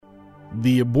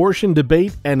the abortion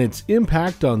debate and its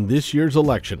impact on this year's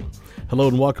election. Hello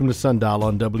and welcome to Sundial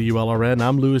on WLRN.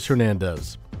 I'm Luis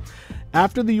Hernandez.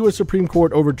 After the U.S. Supreme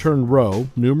Court overturned Roe,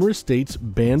 numerous states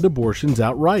banned abortions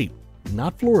outright.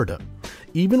 Not Florida.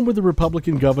 Even with the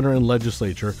Republican governor and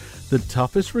legislature, the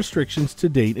toughest restrictions to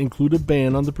date include a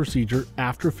ban on the procedure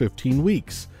after 15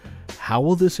 weeks. How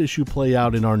will this issue play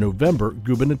out in our November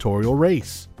gubernatorial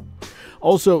race?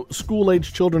 Also,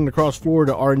 school-aged children across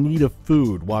Florida are in need of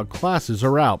food while classes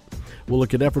are out. We'll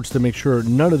look at efforts to make sure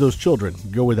none of those children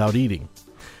go without eating.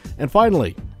 And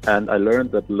finally, and I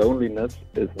learned that loneliness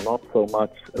is not so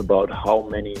much about how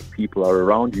many people are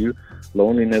around you.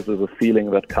 Loneliness is a feeling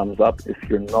that comes up if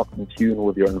you're not in tune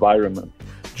with your environment.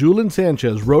 Julian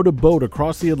Sanchez rowed a boat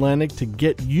across the Atlantic to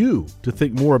get you to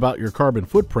think more about your carbon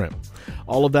footprint.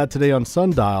 All of that today on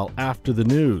Sundial after the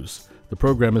news. The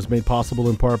program is made possible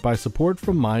in part by support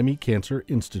from Miami Cancer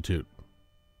Institute.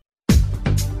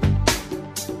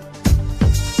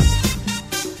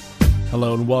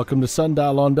 Hello and welcome to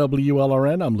Sundial on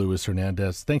WLRN. I'm Luis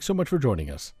Hernandez. Thanks so much for joining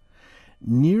us.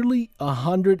 Nearly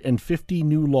 150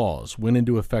 new laws went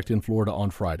into effect in Florida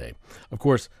on Friday. Of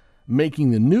course,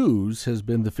 making the news has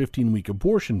been the 15-week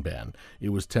abortion ban. It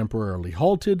was temporarily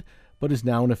halted, but is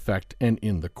now in effect and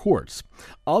in the courts.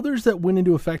 Others that went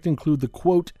into effect include the,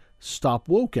 quote, Stop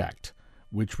Woke Act,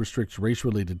 which restricts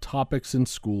race-related topics in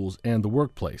schools and the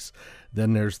workplace.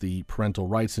 Then there's the Parental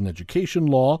Rights and Education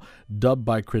Law, dubbed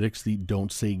by critics the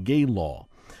Don't Say Gay Law.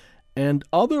 And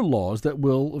other laws that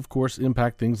will, of course,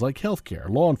 impact things like healthcare,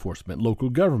 law enforcement,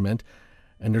 local government,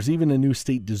 and there's even a new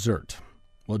state dessert.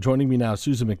 Well, joining me now,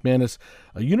 Susan McManus,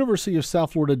 a University of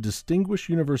South Florida Distinguished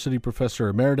University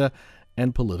Professor Emerita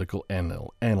and political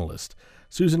analyst.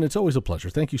 Susan, it's always a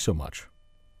pleasure. Thank you so much.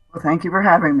 Well, thank you for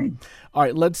having me. All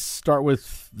right, let's start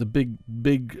with the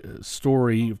big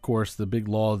story, of course, the big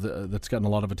law that's gotten a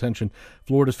lot of attention.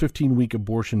 Florida's 15-week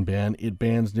abortion ban. It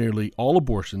bans nearly all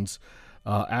abortions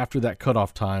after that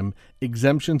cutoff time.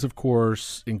 Exemptions, of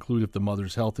course, include if the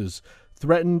mother's health is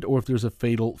threatened or if there's a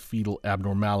fatal fetal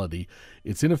abnormality.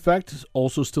 It's in effect,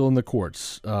 also still in the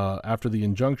courts after the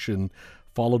injunction,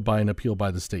 followed by an appeal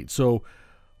by the state. So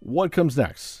what comes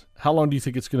next? How long do you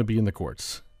think it's going to be in the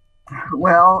courts?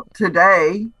 Well,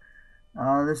 today,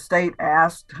 the state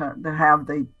asked to have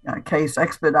the case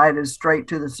expedited straight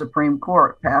to the Supreme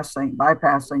Court,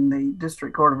 bypassing the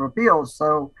District Court of Appeals.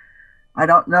 So I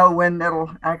don't know when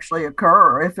it'll actually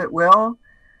occur or if it will,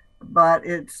 but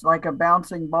it's like a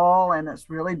bouncing ball and it's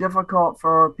really difficult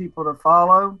for people to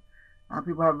follow.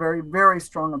 People have very, very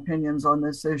strong opinions on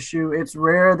this issue. It's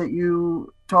rare that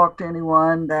you talk to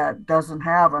anyone that doesn't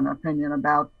have an opinion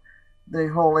about the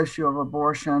whole issue of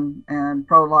abortion and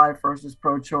pro-life versus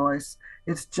pro-choice.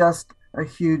 It's just a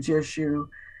huge issue.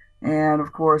 And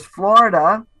of course,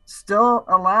 Florida still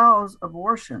allows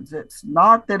abortions. It's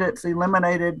not that it's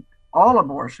eliminated all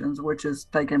abortions, which is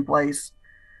taking place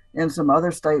in some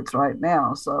other states right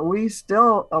now. So we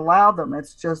still allow them.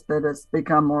 It's just that it's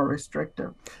become more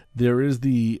restrictive. There is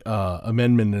the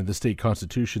amendment in the state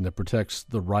constitution that protects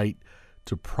the right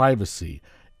to privacy.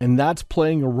 And that's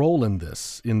playing a role in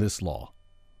this law.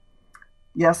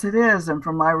 Yes, it is. And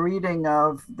from my reading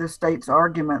of the state's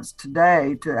arguments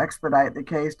today to expedite the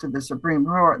case to the Supreme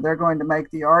Court, they're going to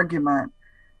make the argument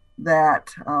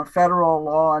that federal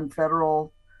law and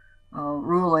federal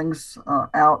rulings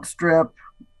outstrip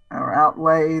or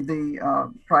outweigh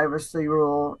the privacy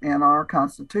rule in our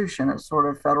Constitution. It's sort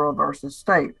of federal versus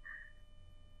state.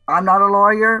 I'm not a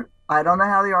lawyer. I don't know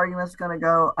how the argument's going to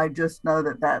go. I just know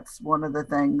that that's one of the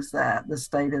things that the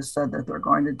state has said that they're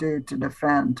going to do to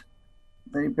defend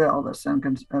the bill that's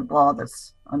law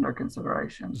that's under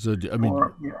consideration. So,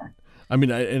 I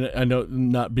know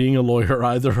not being a lawyer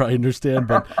either, I understand,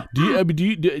 but do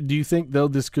you think though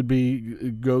this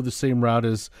could go the same route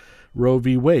as Roe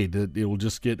v. Wade, that it will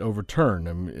just get overturned,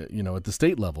 at the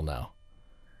state level now?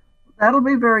 That'll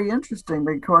be very interesting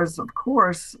because, of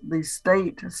course, the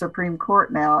state Supreme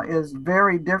Court now is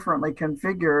very differently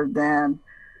configured than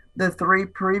the three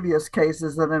previous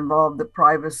cases that involved the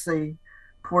privacy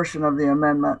portion of the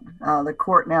amendment. The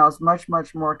court now is much,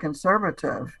 much more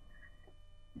conservative.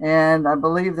 And I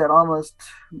believe that almost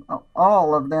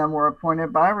all of them were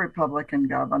appointed by Republican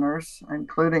governors,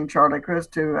 including Charlie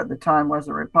Crist, who at the time was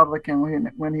a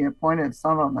Republican when he appointed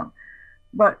some of them.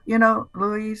 But,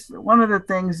 Luis, one of the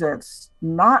things that's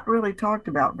not really talked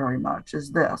about very much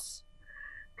is this.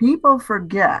 People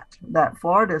forget that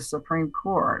Florida's Supreme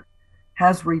Court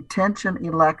has retention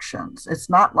elections. It's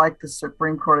not like the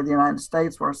Supreme Court of the United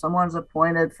States where someone's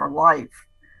appointed for life.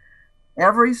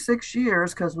 Every 6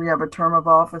 years, because we have a term of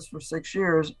office for 6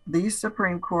 years, these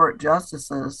Supreme Court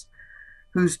justices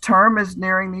whose term is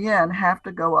nearing the end have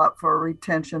to go up for a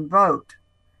retention vote.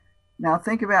 Now,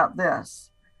 think about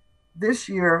this. This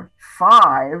year,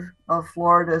 5 of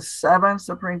Florida's 7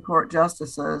 Supreme Court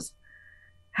justices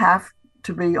have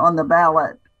to be on the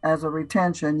ballot as a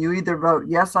retention. You either vote,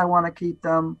 yes, I want to keep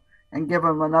them and give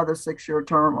them another 6-year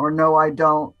term, or no, I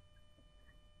don't.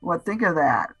 Well, think of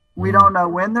that. We don't know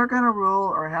when they're going to rule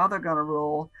or how they're going to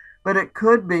rule, but it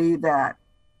could be that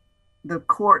the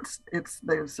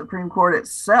Supreme Court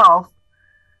itself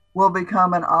will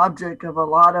become an object of a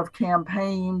lot of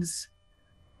campaigns,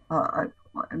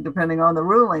 depending on the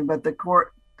ruling. But the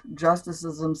court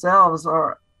justices themselves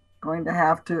are going to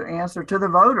have to answer to the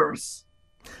voters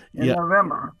in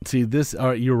November. See, this,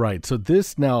 you're right. So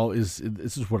this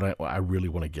is what I really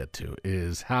want to get to,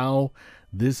 is how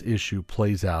this issue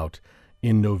plays out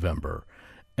in November.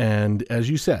 And as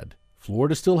you said,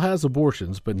 Florida still has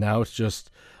abortions, but now it's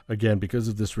just, again, because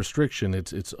of this restriction,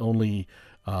 it's only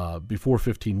before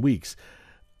 15 weeks.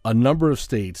 A number of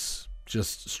states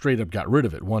just straight up got rid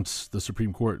of it once the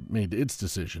Supreme Court made its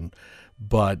decision.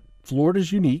 But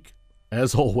Florida's unique,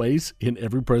 as always, in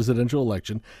every presidential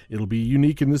election. It'll be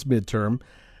unique in this midterm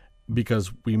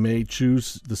because we may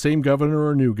choose the same governor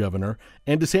or a new governor.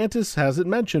 And DeSantis hasn't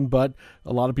mentioned, but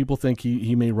a lot of people think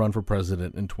he may run for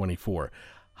president in 24.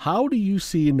 How do you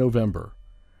see in November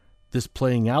this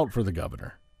playing out for the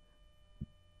governor?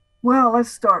 Well, let's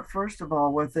start first of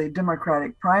all with the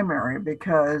Democratic primary,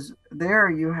 because there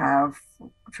you have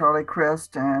Charlie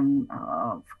Crist and,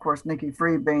 of course, Nikki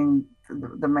Fried being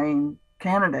the main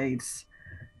candidates.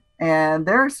 And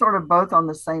they're sort of both on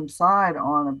the same side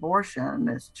on abortion.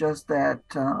 It's just that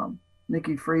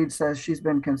Nikki Fried says she's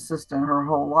been consistent her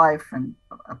whole life in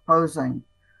opposing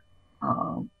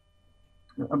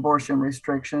abortion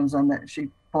restrictions, and that she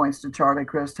points to Charlie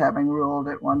Crist having ruled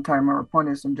at one time or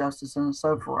appointed some justices and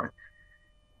so forth.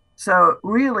 So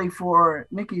really for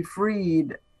Nikki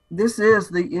Fried, this is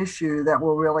the issue that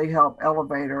will really help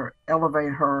elevate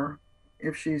her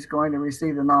if she's going to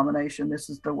receive the nomination. This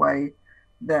is the way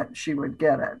that she would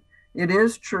get it. It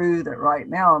is true that right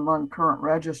now among current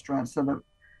registrants, that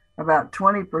about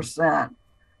 20%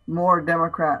 more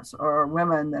Democrats are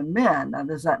women than men. Now,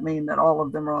 does that mean that all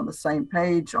of them are on the same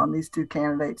page on these two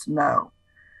candidates? No.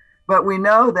 But we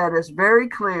know that it's very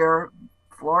clear.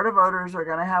 Florida voters are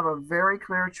going to have a very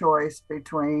clear choice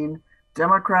between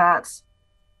Democrats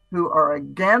who are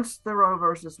against the Roe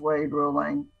versus Wade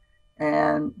ruling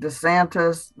and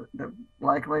DeSantis, the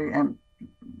likely and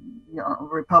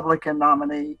Republican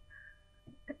nominee,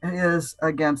 is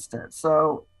against it.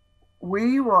 So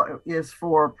is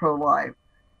for pro-life.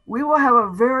 We will have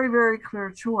a very, very clear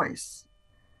choice.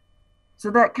 So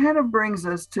that kind of brings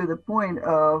us to the point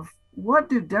of, what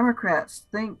do Democrats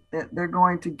think that they're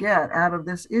going to get out of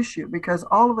this issue? Because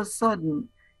all of a sudden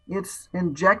it's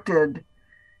injected,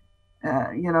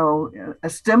 a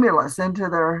stimulus into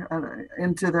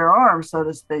their arms, so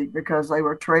to speak, because they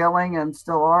were trailing and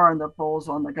still are in the polls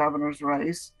on the governor's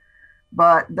race.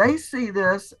 But they see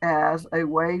this as a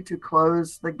way to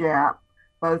close the gap,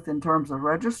 both in terms of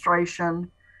registration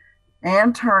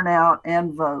and turnout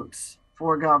and votes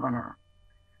for governor.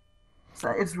 So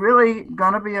it's really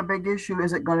going to be a big issue.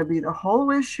 Is it going to be the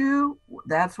whole issue?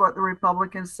 That's what the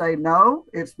Republicans say. No,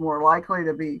 it's more likely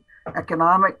to be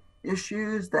economic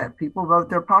issues, that people vote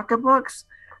their pocketbooks.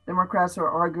 Democrats are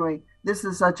arguing this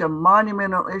is such a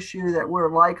monumental issue that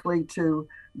we're likely to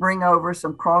bring over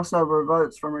some crossover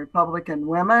votes from Republican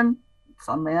women,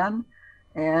 some men,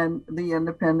 and the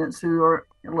independents who are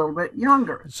a little bit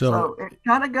younger. So it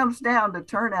kind of comes down to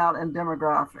turnout and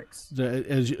demographics.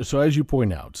 As you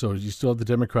point out, so you still have the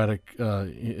Democratic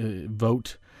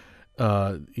vote,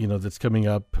 that's coming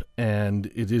up,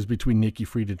 and it is between Nikki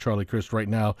Fried and Charlie Crist right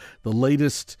now. The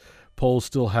latest polls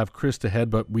still have Crist ahead,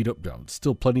 but we don't know.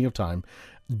 Still plenty of time.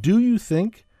 Do you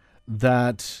think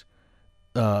that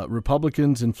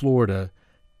Republicans in Florida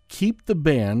keep the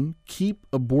ban, keep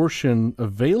abortion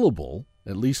available,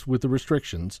 at least with the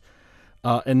restrictions,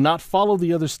 and not follow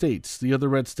the other states, the other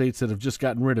red states that have just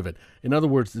gotten rid of it? In other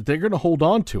words, they're going to hold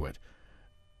on to it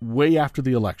way after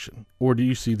the election? Or do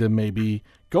you see them maybe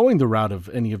going the route of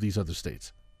any of these other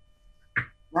states?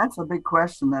 That's a big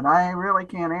question that I really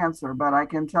can't answer, but I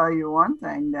can tell you one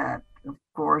thing, that, of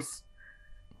course,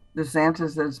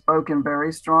 DeSantis has spoken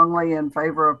very strongly in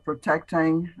favor of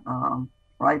protecting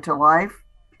right to life.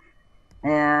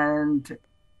 And,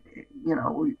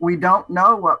 we don't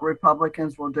know what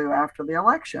Republicans will do after the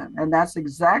election. And that's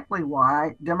exactly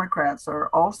why Democrats are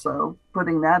also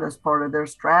putting that as part of their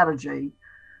strategy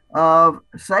of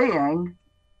saying,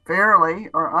 fairly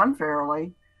or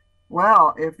unfairly,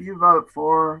 well, if you vote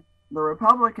for the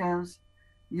Republicans,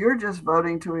 you're just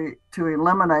voting to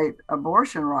eliminate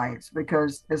abortion rights,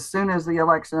 because as soon as the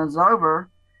election is over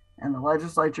and the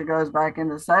legislature goes back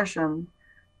into session,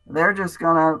 they're just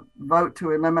going to vote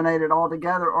to eliminate it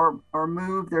altogether, or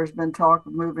move. There's been talk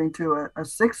of moving to a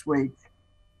 6 week,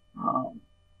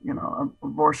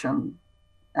 abortion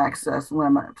access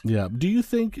limit. Yeah. Do you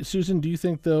think, Susan,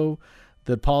 though,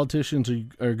 that politicians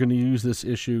are going to use this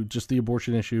issue, just the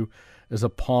abortion issue, as a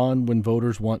pawn when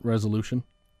voters want resolution?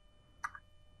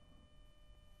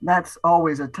 That's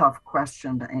always a tough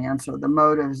question to answer, the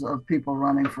motives of people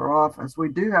running for office. We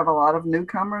do have a lot of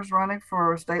newcomers running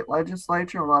for state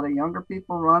legislature, a lot of younger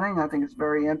people running. I think it's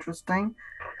very interesting.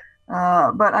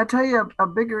 But I tell you, a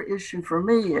bigger issue for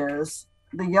me is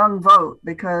the young vote,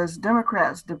 because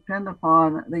Democrats depend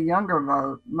upon the younger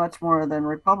vote much more than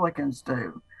Republicans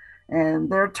do. And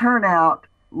their turnout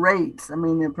rates, I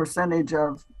mean, the percentage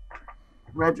of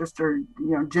registered,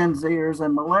 Gen Zers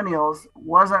and millennials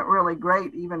wasn't really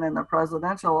great even in the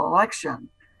presidential election.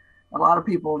 A lot of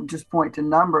people just point to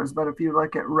numbers, but if you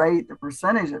look at rate, the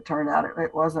percentage that turned out,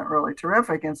 it wasn't really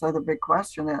terrific. And so the big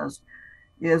question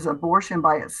is abortion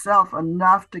by itself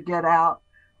enough to get out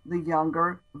the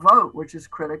younger vote, which is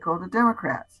critical to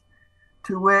Democrats?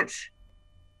 To which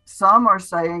some are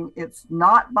saying it's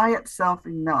not by itself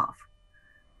enough.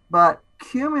 But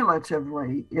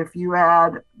cumulatively, if you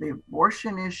add the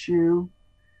abortion issue,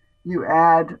 you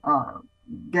add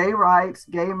gay rights,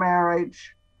 gay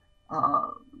marriage,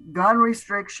 gun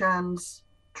restrictions,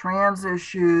 trans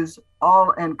issues,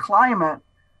 and climate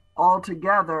all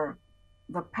together,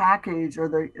 the package, or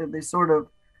the sort of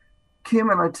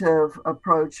cumulative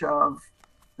approach of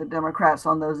the Democrats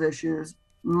on those issues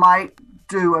might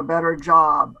do a better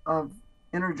job of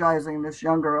energizing this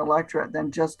younger electorate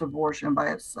than just abortion by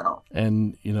itself.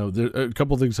 And, there are a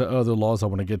couple of things, other laws I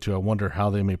want to get to. I wonder how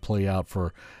they may play out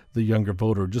for the younger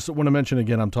voter. Just want to mention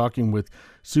again, I'm talking with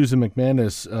Susan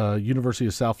McManus, University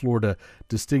of South Florida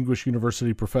Distinguished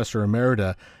University Professor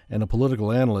Emerita and a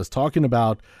political analyst, talking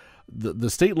about the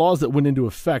state laws that went into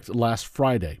effect last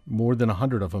Friday, more than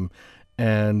 100 of them.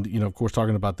 And, of course,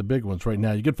 talking about the big ones right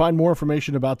now. You can find more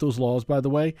information about those laws, by the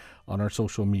way, on our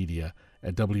social media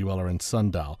at WLRN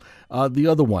Sundial. The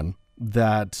other one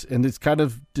and it's kind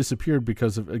of disappeared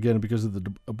because of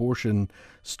the abortion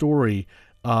story,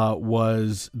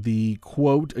 was the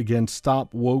quote against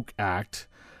Stop Woke Act.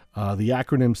 The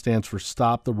acronym stands for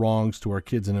Stop the Wrongs to Our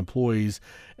Kids and Employees.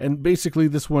 And basically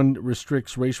this one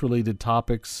restricts race-related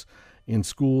topics in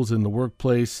schools, in the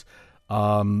workplace.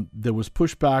 There was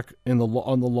pushback on the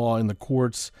law in the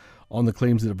courts on the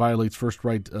claims that it violates First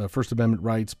Amendment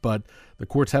rights, but the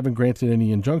courts haven't granted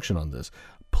any injunction on this.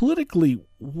 Politically,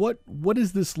 what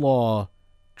is this law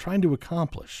trying to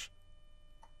accomplish?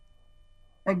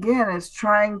 Again, it's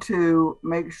trying to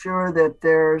make sure that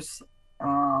there's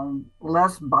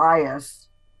less bias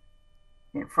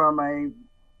from a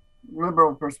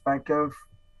liberal perspective.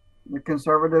 The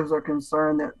conservatives are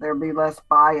concerned that there be less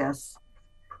bias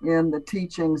in the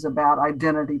teachings about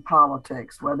identity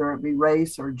politics, whether it be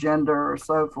race or gender or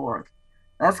so forth.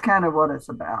 That's kind of what it's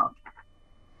about.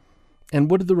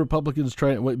 And what did the Republicans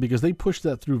try? Because they pushed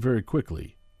that through very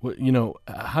quickly.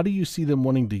 How do you see them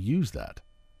wanting to use that?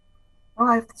 Well,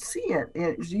 I see it.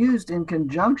 It's used in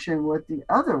conjunction with the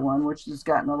other one, which has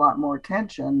gotten a lot more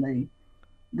attention.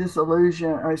 The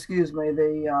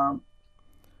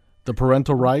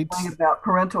parental rights. Thing about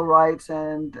parental rights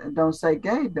and Don't Say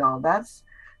Gay bill.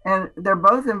 And they're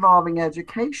both involving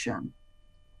education.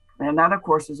 And that, of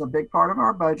course, is a big part of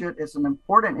our budget. It's an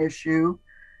important issue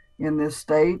in this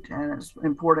state, and it's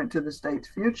important to the state's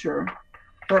future.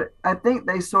 But I think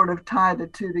they sort of tie the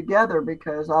two together,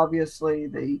 because obviously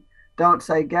the Don't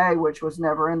Say Gay, which was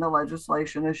never in the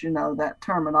legislation, as you know, that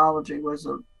terminology was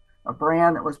a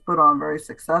brand that was put on very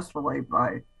successfully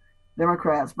by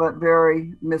Democrats, but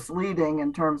very misleading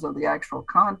in terms of the actual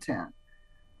content.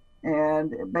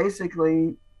 And it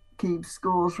basically keeps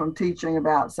schools from teaching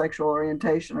about sexual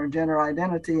orientation or gender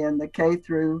identity in the K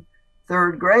through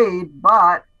third grade,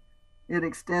 but it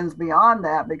extends beyond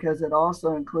that, because it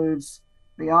also includes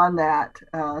beyond that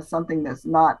something that's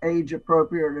not age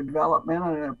appropriate or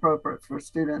developmentally appropriate for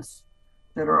students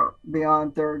that are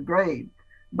beyond third grade.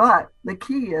 But the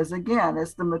key is, again,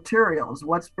 it's the materials,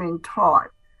 what's being taught,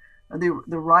 the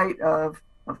right of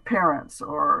parents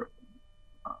or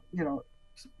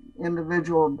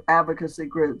individual advocacy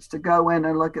groups to go in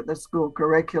and look at the school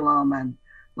curriculum and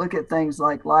look at things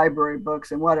like library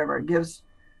books and whatever. It gives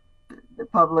the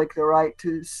public the right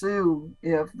to sue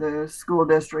if the school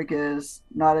district is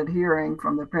not adhering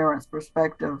from the parent's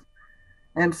perspective,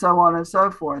 and so on and so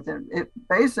forth. And it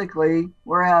basically,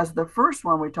 whereas the first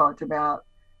one we talked about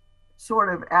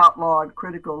sort of outlawed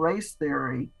critical race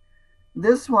theory.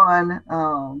 This one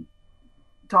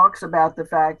talks about the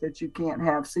fact that you can't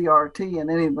have CRT in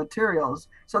any materials.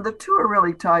 So the two are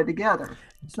really tied together.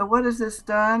 So what has this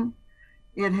done?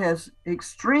 It has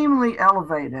extremely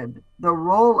elevated the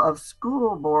role of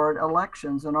school board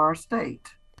elections in our state.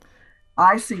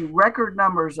 I see record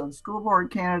numbers of school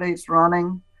board candidates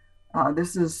running.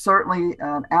 This is certainly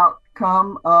an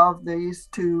outcome of these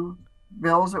two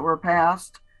bills that were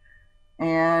passed.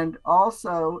 And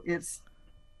also, it's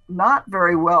not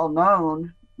very well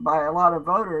known by a lot of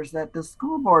voters that the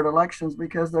school board elections,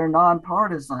 because they're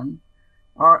nonpartisan,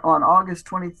 are on August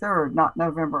 23rd, not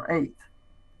November 8th.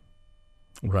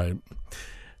 Right.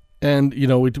 And,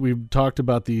 we've talked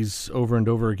about these over and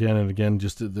over again and again,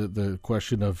 just the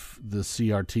question of the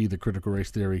CRT, the critical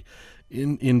race theory,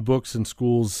 in books and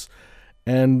schools,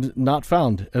 and not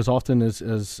found as often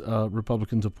as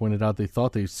Republicans have pointed out. They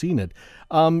thought they've seen it.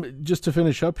 Just to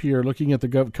finish up here, looking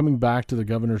at coming back to the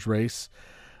governor's race,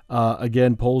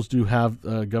 again, polls do have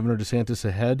Governor DeSantis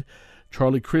ahead.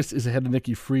 Charlie Crist is ahead of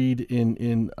Nikki Fried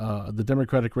in the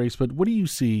Democratic race. But what do you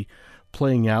see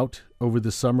playing out over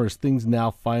the summer as things now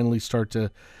finally start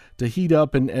to heat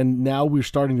up, and now we're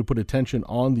starting to put attention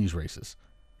on these races?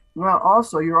 Well,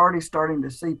 also, you're already starting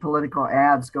to see political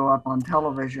ads go up on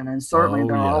television, and certainly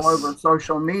they're all over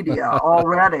social media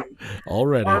already.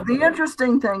 The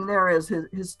interesting thing there is,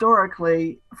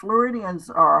 historically, Floridians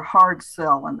are a hard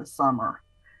sell in the summer.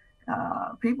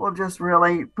 People just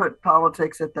really put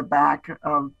politics at the back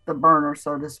of the burner,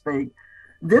 so to speak.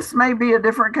 This may be a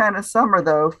different kind of summer,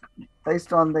 though,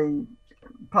 based on the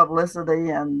publicity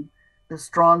and the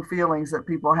strong feelings that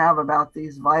people have about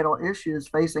these vital issues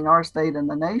facing our state and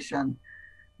the nation.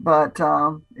 But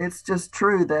it's just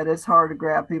true that it's hard to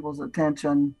grab people's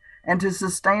attention and to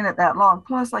sustain it that long.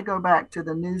 Plus, I go back to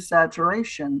the news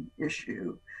saturation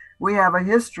issue. We have a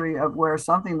history of where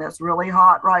something that's really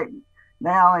hot right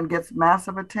now and gets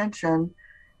massive attention,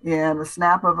 in a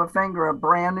snap of a finger, a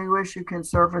brand new issue can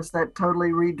surface that totally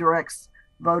redirects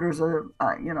voters,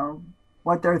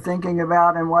 what they're thinking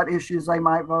about and what issues they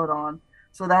might vote on.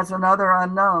 So that's another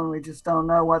unknown. We just don't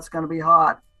know what's going to be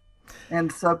hot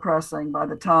and so pressing by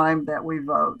the time that we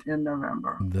vote in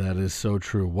November. That is so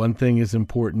true. One thing is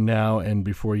important now, and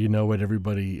before you know it,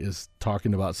 everybody is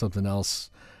talking about something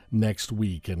else next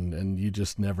week, and you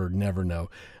just never know.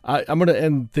 I'm going to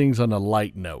end things on a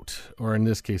light note, or in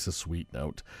this case, a sweet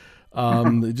note,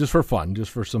 just for fun,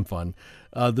 just for some fun.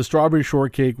 The strawberry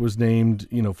shortcake was named,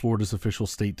 Florida's official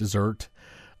state dessert.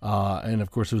 And of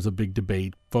course, there was a big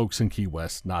debate. Folks in Key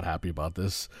West not happy about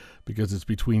this because it's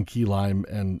between key lime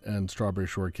and strawberry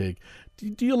shortcake.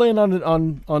 Do you land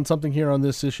on something here on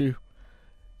this issue?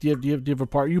 Do you have a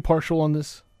part? Are you partial on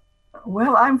this?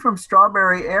 Well, I'm from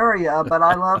Strawberry area, but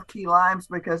I love key limes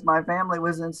because my family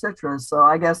was in citrus. So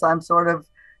I guess I'm sort of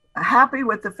happy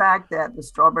with the fact that the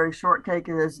strawberry shortcake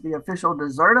is the official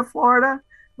dessert of Florida,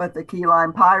 but the key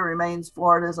lime pie remains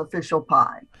Florida's official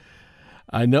pie.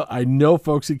 I know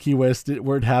folks at Key West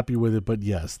weren't happy with it, but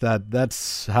yes,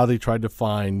 that's how they tried to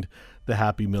find the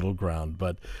happy middle ground.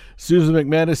 But Susan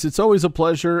McManus, it's always a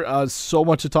pleasure. So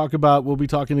much to talk about. We'll be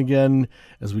talking again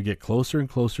as we get closer and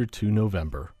closer to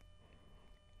November.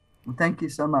 Thank you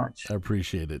so much. I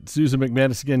appreciate it. Susan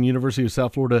McManus, again, University of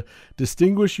South Florida,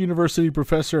 Distinguished University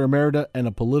Professor Emerita and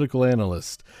a political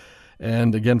analyst.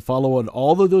 And again, follow on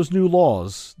all of those new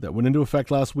laws that went into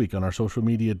effect last week on our social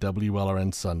media,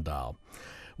 WLRN Sundial.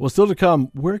 Well, still to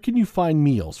come, where can you find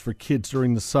meals for kids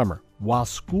during the summer while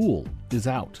school is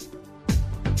out?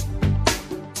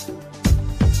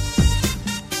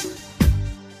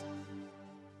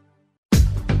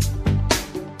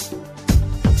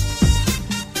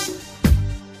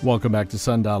 Welcome back to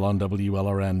Sundial on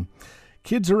WLRN.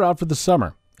 Kids are out for the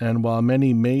summer, and while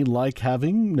many may like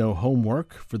having no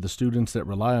homework, for the students that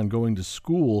rely on going to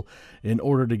school in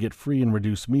order to get free and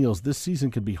reduced meals, this season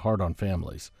can be hard on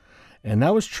families. And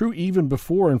that was true even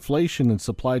before inflation and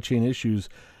supply chain issues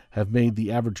have made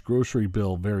the average grocery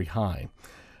bill very high.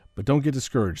 But don't get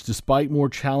discouraged. Despite more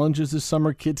challenges this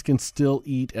summer, kids can still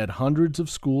eat at hundreds of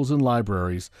schools and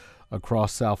libraries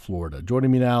across South Florida. Joining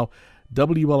me now,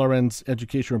 WLRN's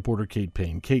education reporter, Kate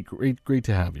Payne. Kate, great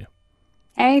to have you.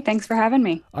 Hey, thanks for having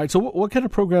me. All right, so what kind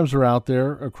of programs are out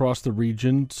there across the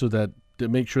region so that to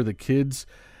make sure that kids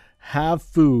have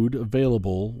food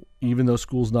available even though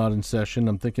school's not in session?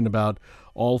 I'm thinking about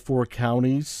all four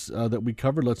counties that we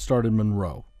covered. Let's start in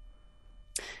Monroe.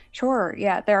 Sure.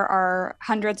 Yeah, there are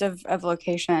hundreds of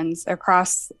locations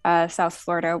across South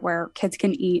Florida where kids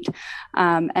can eat.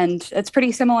 And it's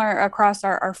pretty similar across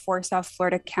our four South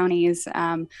Florida counties.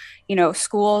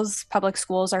 Schools, public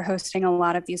schools are hosting a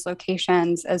lot of these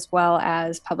locations, as well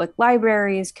as public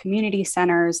libraries, community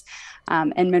centers.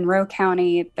 In Monroe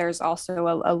County, there's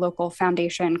also a local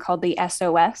foundation called the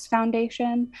SOS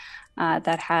Foundation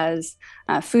that has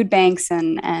food banks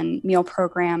and meal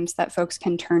programs that folks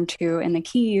can turn to in the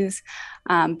Keys.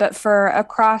 But for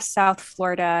across South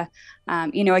Florida,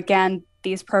 again,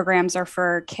 these programs are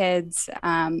for kids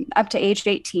up to age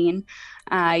 18.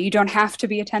 You don't have to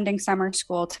be attending summer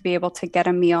school to be able to get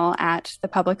a meal at the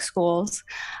public schools.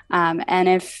 And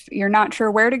if you're not sure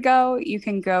where to go, you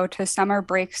can go to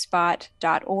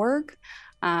summerbreakspot.org.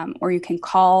 Or you can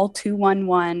call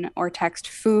 211 or text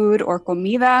food or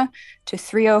comida to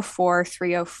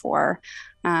 304-304.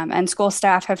 And school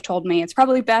staff have told me it's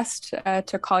probably best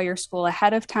to call your school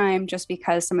ahead of time just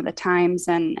because some of the times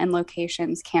and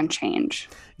locations can change.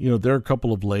 There are a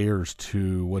couple of layers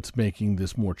to what's making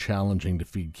this more challenging to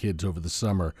feed kids over the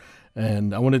summer.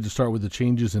 And I wanted to start with the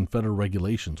changes in federal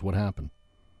regulations. What happened?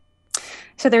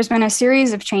 So there's been a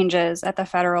series of changes at the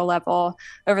federal level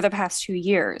over the past 2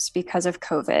 years because of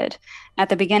COVID. At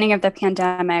the beginning of the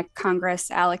pandemic,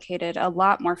 Congress allocated a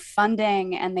lot more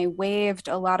funding and they waived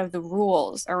a lot of the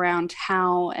rules around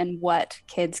how and what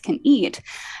kids can eat.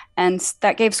 And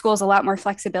that gave schools a lot more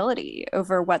flexibility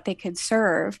over what they could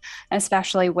serve,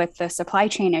 especially with the supply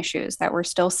chain issues that we're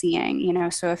still seeing.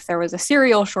 So if there was a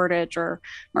cereal shortage or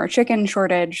a chicken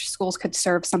shortage, schools could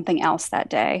serve something else that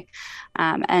day.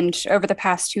 And over the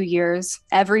past 2 years,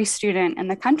 every student in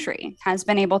the country has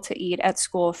been able to eat at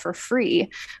school for free,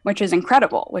 which is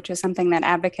incredible, which is something that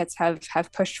advocates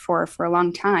have pushed for a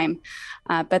long time.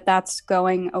 But that's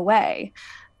going away.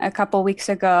 A couple weeks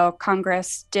ago,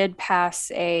 Congress did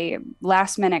pass a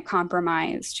last-minute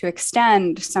compromise to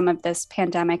extend some of this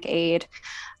pandemic aid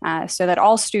so that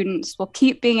all students will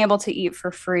keep being able to eat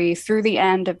for free through the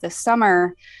end of the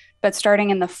summer. But starting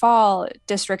in the fall,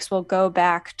 districts will go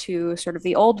back to sort of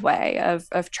the old way of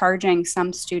charging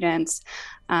some students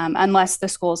unless the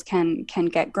schools can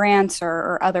get grants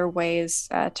or other ways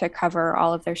to cover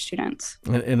all of their students.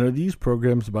 And are these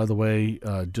programs, by the way,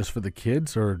 just for the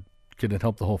kids, or can it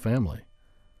help the whole family?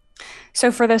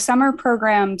 So for the summer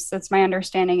programs, that's my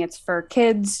understanding, it's for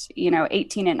kids,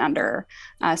 18 and under.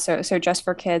 So just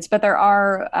for kids. But there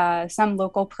are some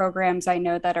local programs I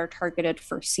know that are targeted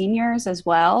for seniors as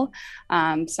well.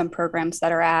 Some programs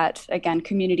that are at, again,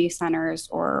 community centers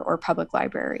or public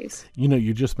libraries.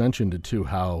 You just mentioned it too,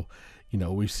 how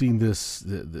we've seen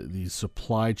these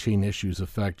supply chain issues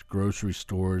affect grocery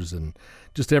stores and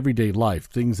just everyday life,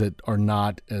 things that are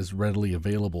not as readily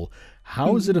available.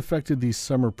 How has it affected these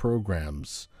summer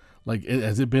programs?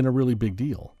 Has it been a really big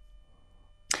deal?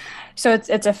 So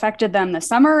it's affected them this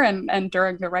summer and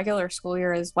during the regular school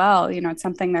year as well. It's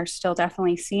something they're still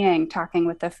definitely seeing, talking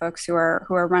with the folks who are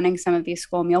running some of these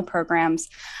school meal programs.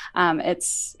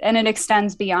 It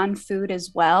extends beyond food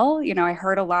as well. I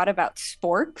heard a lot about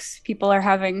sporks. People are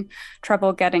having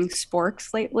trouble getting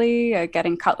sporks lately,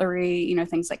 getting cutlery,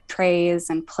 things like trays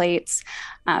and plates,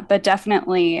 but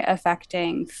definitely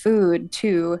affecting food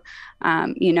too.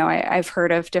 I've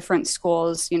heard of different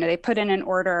schools, they put in an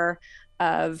order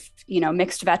of,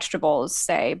 mixed vegetables,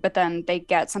 say, but then they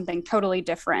get something totally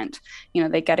different.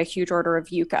 They get a huge order of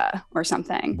yuca or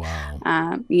something. Wow.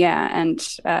 And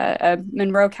a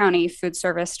Monroe County food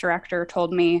service director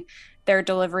told me their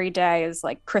delivery day is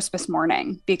like Christmas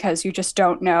morning because you just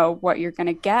don't know what you're going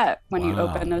to get when you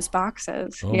open those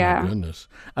boxes. Oh, my goodness.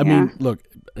 I mean, look,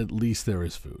 at least there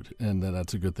is food, and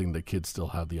that's a good thing that kids still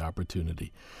have the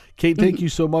opportunity. Kate, thank you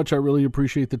so much. I really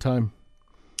appreciate the time.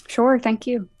 Sure. Thank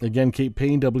you. Again, Kate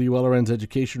Payne, WLRN's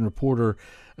education reporter,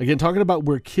 again, talking about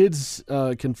where kids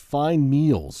can find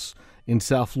meals in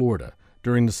South Florida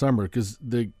during the summer, because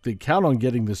they count on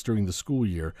getting this during the school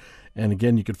year. And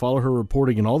again, you can follow her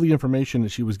reporting and all the information that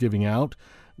she was giving out.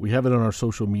 We have it on our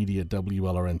social media at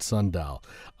WLRN Sundial.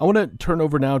 I want to turn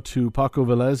over now to Paco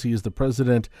Velez. He is the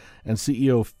president and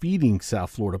CEO of Feeding South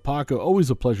Florida. Paco, always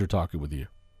a pleasure talking with you.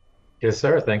 Yes,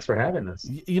 sir. Thanks for having us.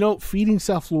 Feeding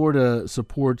South Florida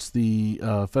supports the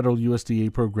federal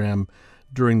USDA program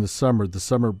during the summer, the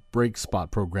Summer Break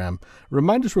Spot program.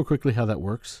 Remind us real quickly how that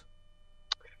works.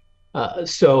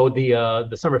 So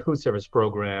the Summer Food Service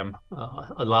program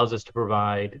allows us to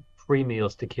provide free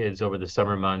meals to kids over the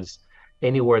summer months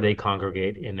anywhere they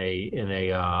congregate in a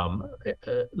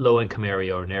low-income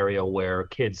area or an area where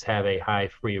kids have a high,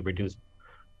 free, reduced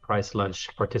price lunch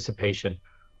participation.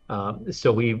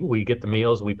 So we get the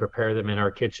meals, we prepare them in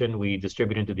our kitchen, we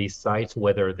distribute into these sites,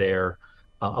 whether they're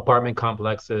apartment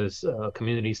complexes,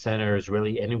 community centers,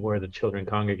 really anywhere the children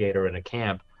congregate or in a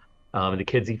camp. The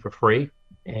kids eat for free,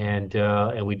 and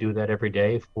we do that every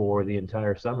day for the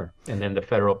entire summer. And then the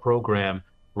federal program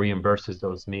reimburses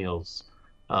those meals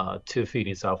to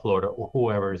Feeding South Florida or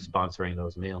whoever is sponsoring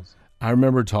those meals. I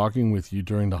remember talking with you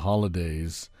during the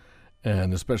holidays,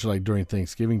 and especially like during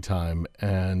Thanksgiving time,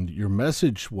 and your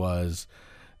message was,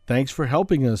 thanks for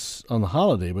helping us on the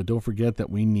holiday, but don't forget that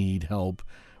we need help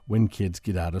when kids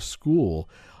get out of school.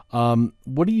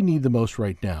 What do you need the most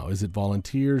right now? Is it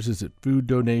volunteers? Is it food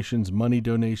donations, money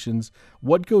donations?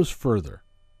 What goes further?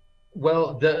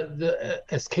 Well, the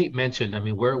as Kate mentioned, I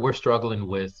mean, we're struggling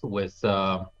with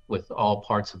all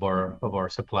parts of our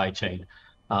supply chain.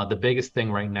 The biggest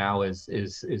thing right now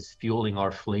is fueling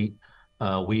our fleet.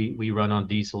 We run on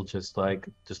diesel just like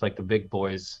the big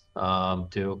boys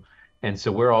do, and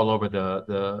so we're all over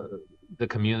the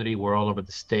community. We're all over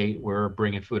the state. We're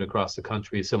bringing food across the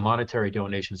country. So monetary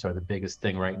donations are the biggest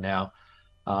thing right now.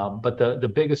 But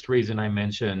the biggest reason I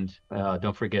mentioned,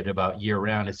 don't forget about year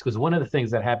round, is because one of the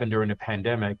things that happened during the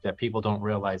pandemic that people don't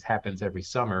realize happens every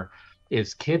summer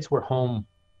is kids were home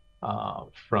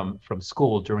from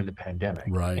school during the pandemic.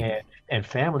 Right. And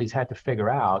families had to figure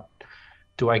out,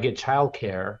 do I get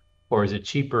childcare or is it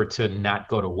cheaper to not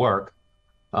go to work?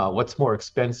 What's more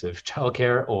expensive,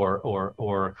 childcare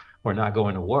or not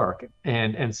going to work?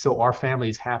 And so our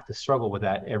families have to struggle with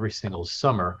that every single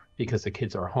summer because the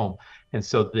kids are home. And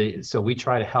so we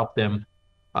try to help them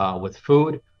with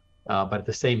food, but at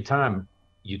the same time,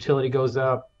 utility goes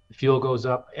up, fuel goes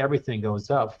up, everything goes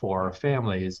up for our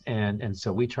families. And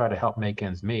so we try to help make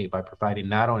ends meet by providing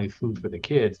not only food for the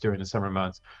kids during the summer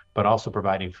months, but also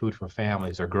providing food for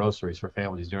families or groceries for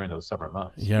families during those summer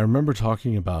months. Yeah, I remember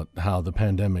talking about how the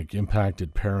pandemic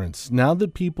impacted parents. Now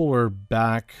that people are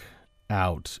back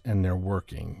out and they're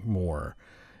working more,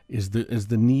 is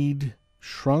the need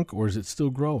shrunk or is it still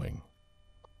growing?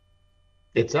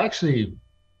 It's actually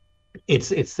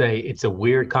it's a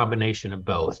weird combination of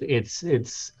both.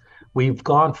 It's we've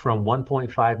gone from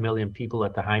 1.5 million people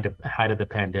at the height of the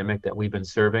pandemic that we've been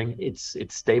serving. It's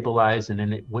stabilized and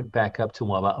then it went back up to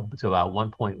about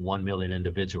 1.1 million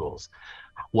individuals.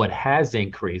 What has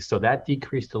increased, so that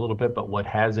decreased a little bit, but what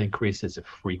has increased is the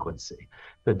frequency.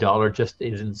 The dollar just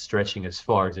isn't stretching as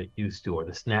far as it used to, or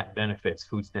the SNAP benefits,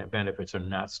 food SNAP benefits are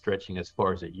not stretching as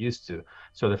far as it used to.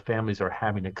 So the families are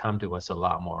having to come to us a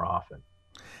lot more often.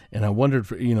 And I wondered,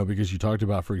 because you talked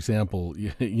about, for example,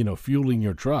 fueling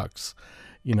your trucks,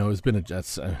 has been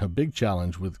that's a big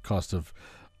challenge with cost of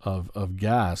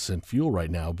gas and fuel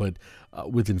right now. But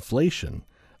with inflation,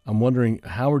 I'm wondering,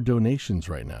 how are donations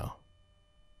right now?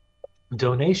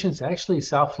 Donations, actually,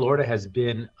 South Florida has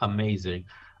been amazing.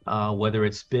 Whether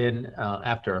it's been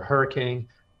after a hurricane,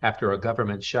 after a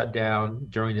government shutdown,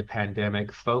 during the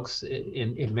pandemic, folks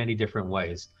in many different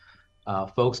ways.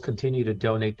 Folks continue to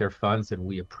donate their funds, and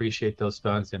we appreciate those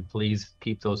funds, and please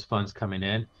keep those funds coming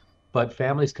in. But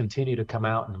families continue to come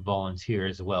out and volunteer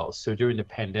as well. So during the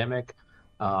pandemic,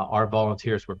 our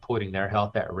volunteers were putting their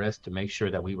health at risk to make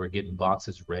sure that we were getting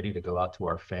boxes ready to go out to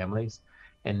our families.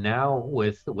 And now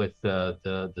with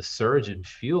the surge in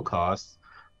fuel costs,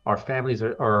 our families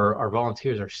our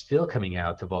volunteers are still coming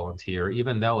out to volunteer,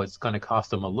 even though it's going to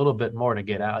cost them a little bit more to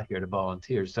get out here to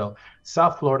volunteer. So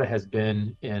South Florida has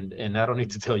been, and I don't need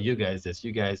to tell you guys this,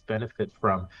 you guys benefit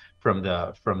from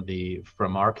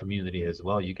our community as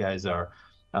well. You guys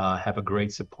have a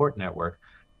great support network.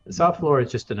 South Florida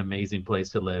is just an amazing place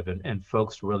to live, and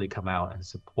folks really come out and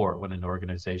support when an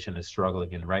organization is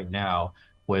struggling. And right now,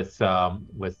 with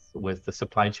the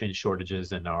supply chain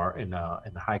shortages and the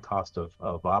high cost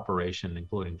of operation,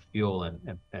 including fuel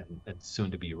and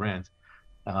soon to be rent,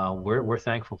 we're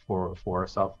thankful for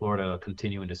South Florida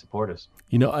continuing to support us.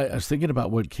 I was thinking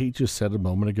about what Kate just said a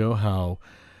moment ago, how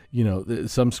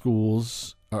some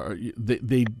schools are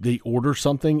they order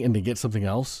something and they get something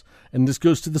else, and this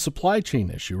goes to the supply chain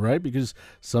issue, right? Because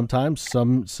sometimes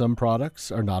some products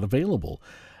are not available.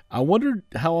 I wondered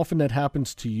how often that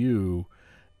happens to you.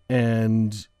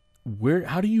 And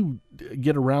how do you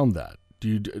get around that?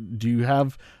 Do you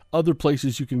have other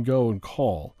places you can go and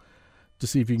call to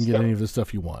see if you can get any of the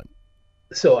stuff you want?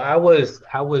 So I was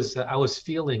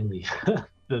feeling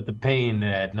the pain,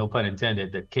 that no pun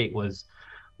intended, that Kate was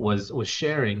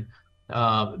sharing,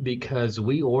 because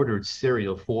we ordered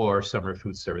cereal for our summer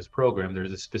food service program.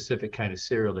 There's a specific kind of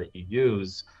cereal that you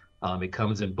use. It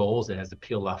comes in bowls. It has a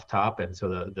peel off top, and so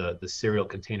the cereal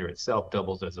container itself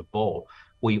doubles as a bowl.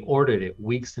 We ordered it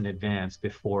weeks in advance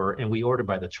before, and we ordered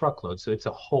by the truckload, so it's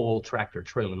a whole tractor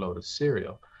trailer load of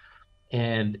cereal.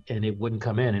 and it wouldn't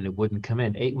come in, and it wouldn't come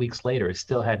in. 8 weeks later, it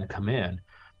still hadn't come in,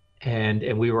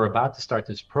 and we were about to start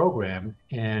this program,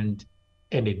 and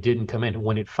it didn't come in.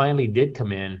 When it finally did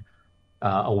come in,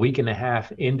 a week and a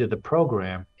half into the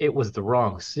program, it was the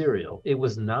wrong cereal. It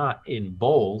was not in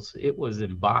bowls, it was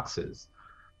in boxes.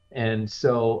 And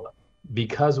so,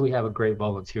 because we have a great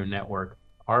volunteer network,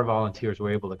 our volunteers were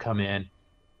able to come in,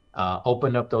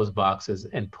 open up those boxes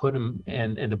and put them,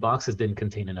 and the boxes didn't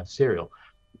contain enough cereal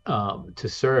to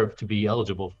serve, to be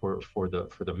eligible for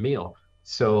the meal.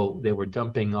 So they were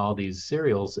dumping all these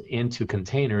cereals into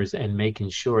containers and making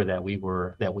sure that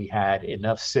we had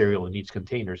enough cereal in each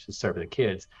container to serve the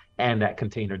kids, and that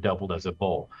container doubled as a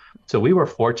bowl. So we were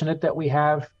fortunate that we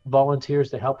have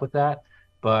volunteers to help with that,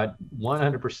 but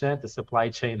 100% the supply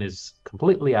chain is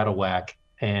completely out of whack,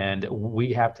 and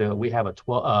we have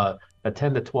a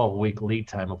 10 to 12 week lead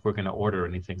time if we're going to order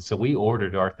anything. So we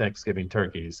ordered our Thanksgiving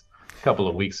turkeys a couple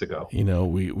of weeks ago. You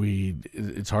know,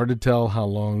 it's hard to tell how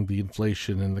long the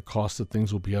inflation and the cost of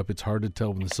things will be up. It's hard to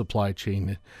tell when the supply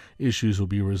chain issues will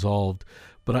be resolved.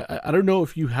 But I don't know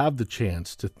if you have the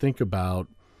chance to think about,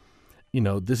 you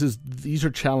know, these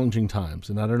are challenging times.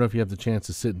 And I don't know if you have the chance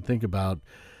to sit and think about,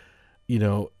 you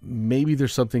know, maybe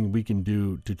there's something we can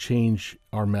do to change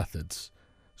our methods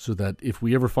so that if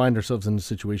we ever find ourselves in a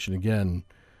situation again,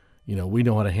 you know, we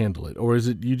know how to handle it. Or is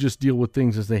it you just deal with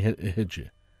things as they hit you?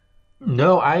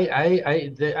 No,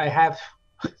 I have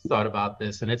thought about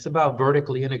this, and it's about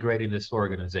vertically integrating this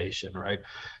organization, right?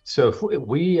 So if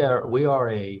we are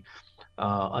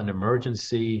an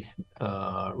emergency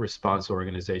response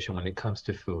organization when it comes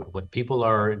to food. When people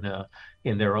are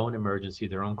in their own emergency,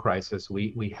 their own crisis,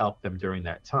 we help them during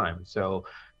that time. So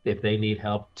if they need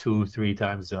help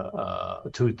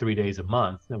 2-3 days a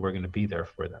month, then we're going to be there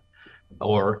for them,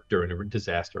 or during a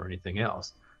disaster or anything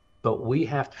else. But we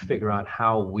have to figure out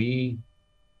how we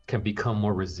can become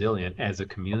more resilient as a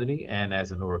community and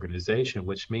as an organization,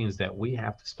 which means that we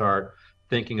have to start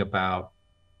thinking about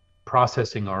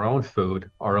processing our own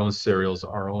food, our own cereals,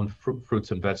 our own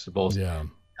fruits and vegetables,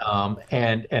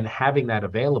 and having that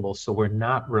available, so we're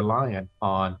not reliant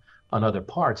on other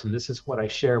parts. And this is what I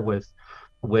share with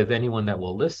anyone that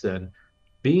will listen.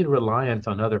 Being reliant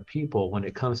on other people when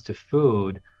it comes to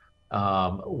food,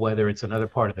 whether it's another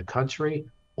part of the country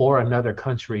or another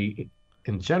country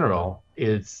in general,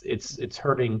 it's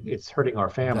hurting our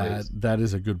families. That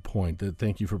is a good point.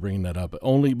 Thank you for bringing that up.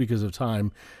 Only because of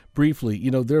time. Briefly, you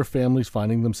know, there are families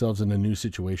finding themselves in a new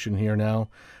situation here now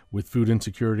with food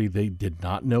insecurity they did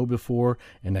not know before,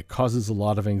 and that causes a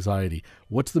lot of anxiety.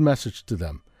 What's the message to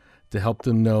them to help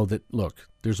them know that, look,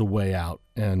 there's a way out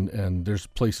and there's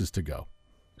places to go?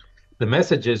 The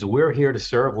message is we're here to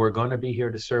serve. We're going to be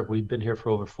here to serve. We've been here for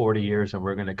over 40 years, and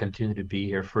we're going to continue to be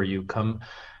here for you. Come,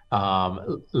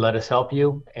 let us help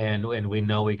you, and we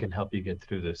know we can help you get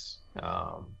through this.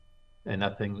 And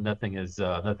nothing is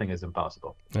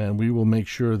impossible. And we will make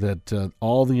sure that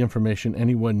all the information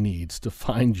anyone needs to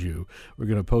find you, we're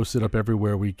going to post it up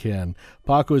everywhere we can.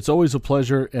 Paco, it's always a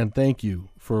pleasure, and thank you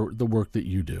for the work that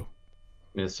you do.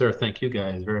 Yes, sir. Thank you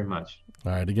guys very much.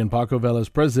 All right. Again, Paco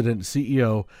Velez, President and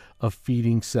CEO of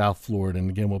Feeding South Florida. And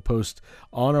again, we'll post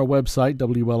on our website,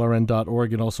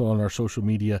 WLRN.org, and also on our social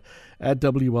media at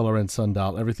WLRN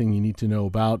Sundial, everything you need to know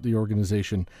about the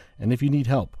organization, and if you need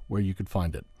help, where you could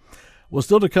find it. Well,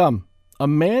 still to come, a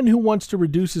man who wants to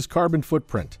reduce his carbon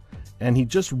footprint, and he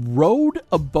just rowed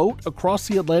a boat across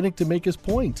the Atlantic to make his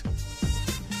point.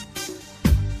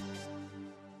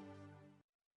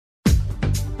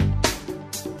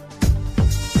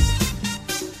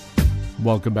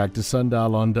 Welcome back to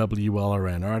Sundial on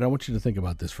WLRN. All right, I want you to think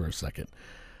about this for a second.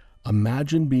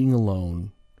 Imagine being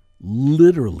alone,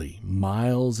 literally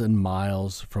miles and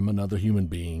miles from another human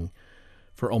being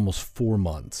for almost 4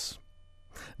 months.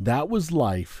 That was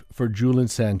life for Julian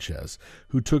Sanchez,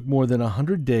 who took more than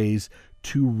 100 days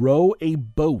to row a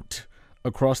boat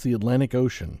across the Atlantic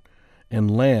Ocean and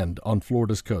land on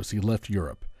Florida's coast. He left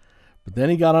Europe. But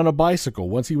then he got on a bicycle.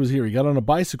 Once he was here, he got on a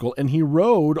bicycle and he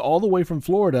rowed all the way from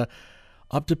Florida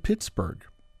up to Pittsburgh.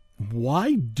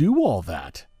 Why do all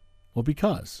that? Well,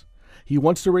 because he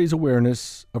wants to raise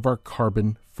awareness of our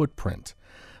carbon footprint.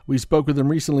 We spoke with him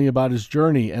recently about his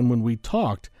journey, and when we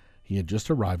talked, he had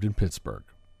just arrived in Pittsburgh.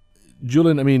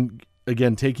 Julian, I mean,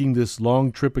 again, taking this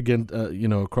long trip again,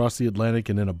 across the Atlantic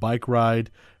and then a bike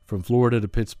ride from Florida to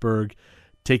Pittsburgh,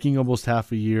 taking almost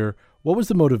half a year. What was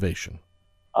the motivation?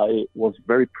 I was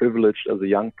very privileged as a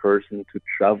young person to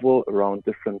travel around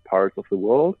different parts of the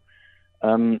world.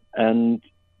 And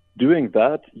doing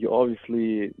that, you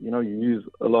obviously, you use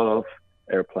a lot of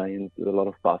airplanes, a lot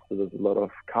of buses, a lot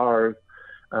of cars.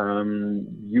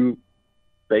 You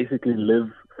basically live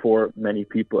for many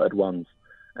people at once.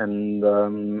 And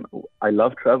I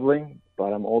love traveling, but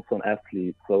I'm also an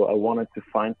athlete. So I wanted to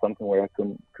find something where I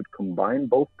could combine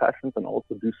both passions and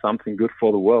also do something good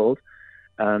for the world.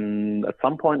 And at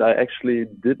some point, I actually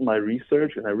did my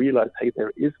research and I realized, hey,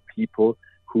 there is people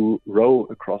who row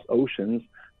across oceans.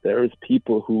 There is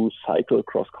people who cycle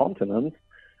across continents.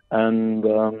 And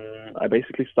I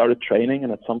basically started training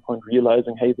and at some point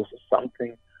realizing, hey, this is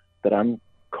something that I'm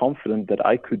confident that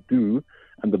I could do.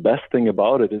 And the best thing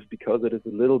about it is because it is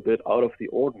a little bit out of the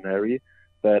ordinary,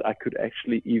 that I could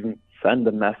actually even send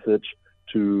a message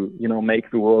to,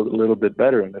 make the world a little bit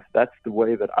better. And if that's the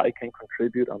way that I can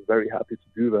contribute, I'm very happy to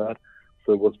do that.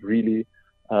 So it was really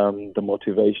the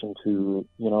motivation to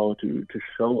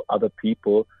show other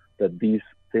people that these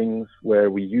things where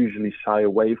we usually shy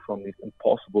away from, these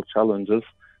impossible challenges,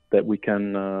 that we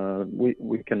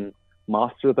can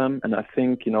master them. And I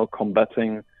think,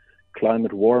 combating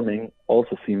climate warming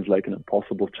also seems like an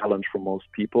impossible challenge for most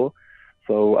people.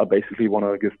 So I basically want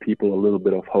to give people a little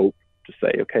bit of hope to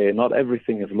say, okay, not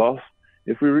everything is lost.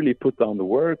 If we really put down the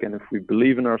work and if we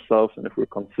believe in ourselves and if we're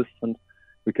consistent,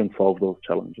 we can solve those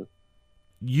challenges.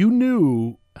 You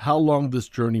knew how long this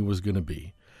journey was going to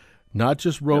be, not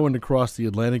just rowing across the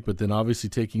Atlantic, but then obviously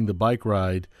taking the bike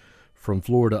ride from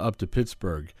Florida up to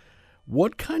Pittsburgh.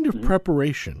 What kind of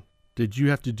preparation did you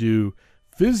have to do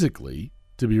physically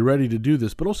to be ready to do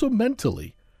this, but also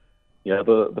mentally? Yeah,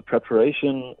 the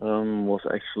preparation was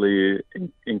actually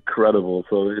incredible.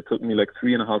 So it took me like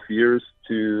 3.5 years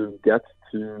to get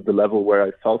to the level where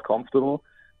I felt comfortable.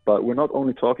 But we're not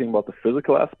only talking about the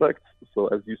physical aspects. So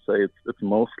as you say, it's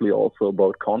mostly also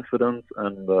about confidence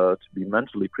and to be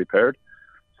mentally prepared.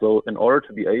 So in order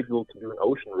to be able to do an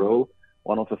ocean row,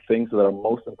 one of the things that are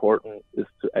most important is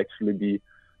to actually be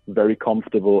very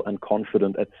comfortable and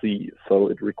confident at sea. So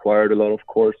it required a lot of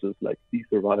courses like sea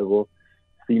survival,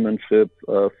 seamanship,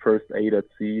 first aid at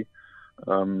sea,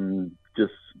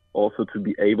 just also to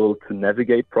be able to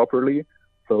navigate properly.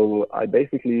 So I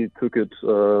basically took it,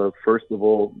 first of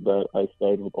all, that I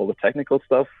started with all the technical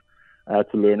stuff. I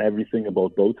had to learn everything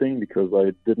about boating because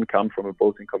I didn't come from a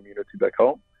boating community back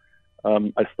home.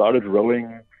 I started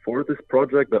rowing for this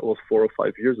project that was 4 or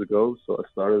 5 years ago. So I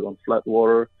started on flat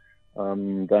water,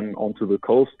 then onto the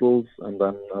coastals and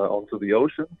then onto the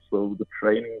ocean. So the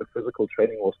physical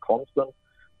training was constant,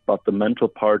 but the mental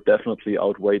part definitely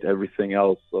outweighed everything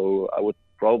else. So I would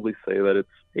probably say that it's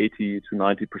 80 to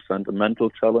 90% a mental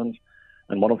challenge.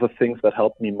 And one of the things that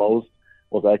helped me most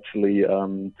was actually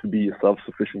to be a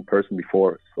self-sufficient person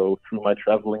before. So through my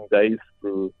traveling days,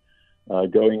 through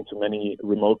going to many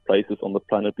remote places on the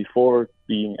planet before,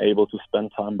 being able to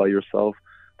spend time by yourself,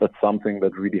 that's something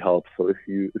that really helps. So if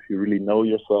you really know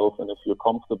yourself and if you're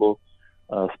comfortable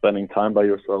spending time by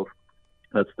yourself,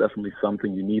 that's definitely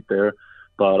something you need there.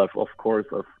 But I've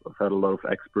had a lot of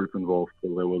experts involved.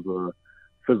 So there was a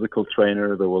physical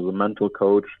trainer, there was a mental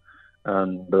coach,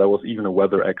 and there was even a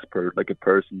weather expert, like a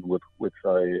person with which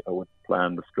I would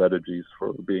plan the strategies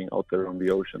for being out there on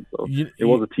the ocean. So it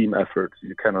was a team effort.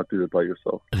 You cannot do it by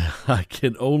yourself. I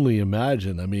can only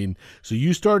imagine. I mean, so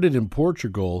you started in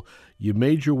Portugal, you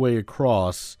made your way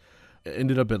across,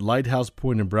 ended up at Lighthouse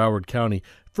Point in Broward County.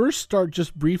 First,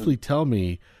 just briefly tell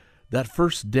me that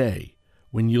first day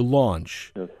when you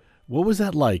launch. Yes. What was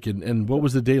that like, and what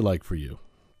was the day like for you?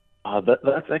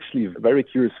 That's actually a very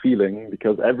curious feeling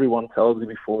because everyone tells you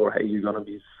before, hey, you're going to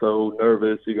be so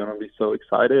nervous, you're going to be so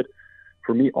excited.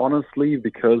 For me, honestly,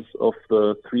 because of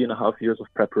the 3.5 years of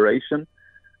preparation,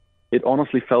 it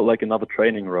honestly felt like another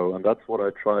training row. And that's how I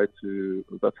try to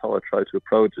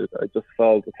approach it. I just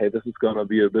felt, okay, this is going to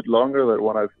be a bit longer than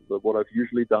what I've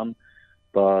usually done.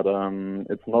 But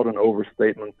it's not an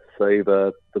overstatement to say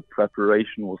that the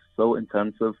preparation was so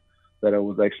intensive that I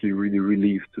was actually really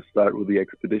relieved to start with the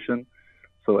expedition.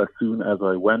 So as soon as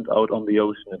I went out on the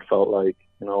ocean, it felt like,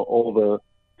 all the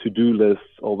to-do lists,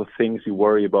 all the things you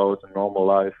worry about in normal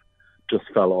life just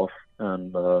fell off.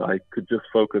 And I could just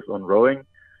focus on rowing.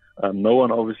 No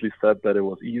one obviously said that it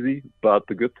was easy, but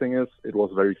the good thing is it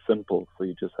was very simple. So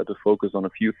you just had to focus on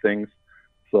a few things.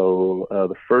 So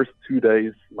the first 2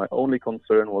 days, my only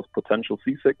concern was potential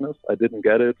seasickness. I didn't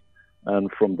get it. And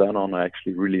from then on, I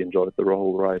actually really enjoyed the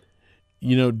whole ride.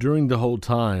 During the whole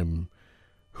time,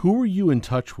 who were you in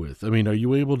touch with? I mean, are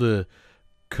you able to,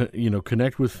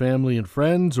 connect with family and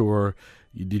friends, or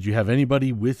did you have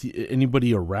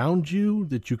anybody around you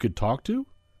that you could talk to?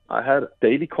 I had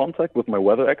daily contact with my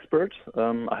weather expert.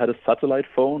 I had a satellite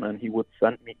phone, and he would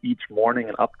send me each morning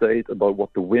an update about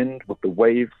what the wind, what the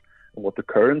waves, and what the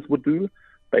currents would do.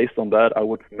 Based on that, I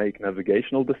would make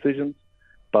navigational decisions.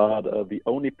 But the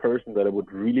only person that I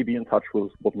would really be in touch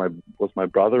with was my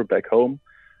brother back home.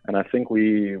 And I think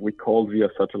we called via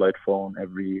satellite phone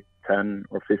every 10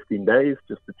 or 15 days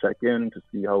just to check in, to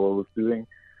see how I was doing.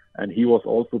 And he was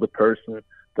also the person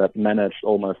that managed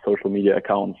all my social media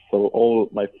accounts. So all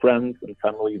my friends and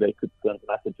family, they could send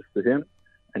messages to him,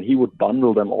 and he would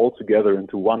bundle them all together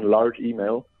into one large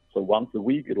email. So once a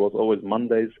week, it was always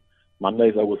Mondays.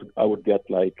 Mondays I would get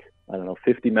like, I don't know,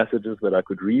 50 messages that I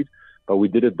could read. But we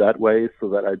did it that way so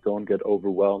that I don't get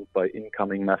overwhelmed by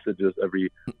incoming messages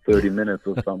every 30 minutes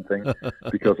or something,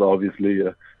 because obviously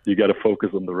you got to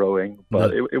focus on the rowing.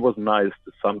 But it was nice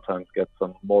to sometimes get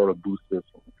some moral boosters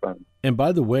from friends. And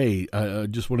by the way, I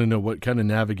just want to know what kind of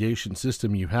navigation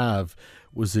system you have.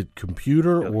 Was it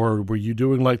computer, or were you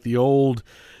doing like the old,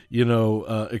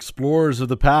 explorers of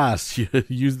the past? You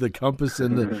use the compass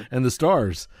and the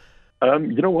stars.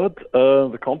 You know what?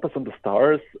 The compass and the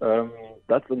stars,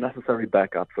 that's a necessary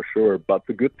backup for sure. But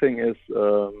the good thing is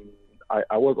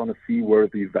I was on a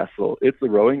seaworthy vessel. It's a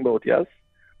rowing boat, yes,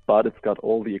 but it's got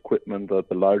all the equipment that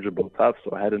the larger boats have.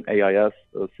 So I had an AIS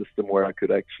system where I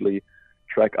could actually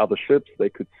track other ships. They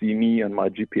could see me and my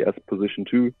GPS position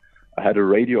too. I had a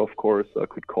radio, of course, so I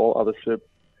could call other ships.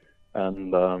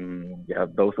 And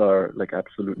those are like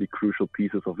absolutely crucial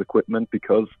pieces of equipment,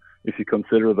 because if you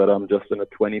consider that I'm just in a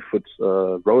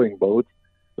 20-foot rowing boat,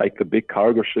 like the big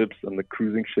cargo ships and the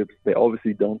cruising ships, they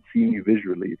obviously don't see me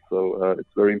visually. So it's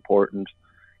very important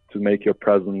to make your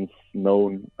presence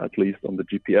known, at least on the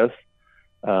GPS.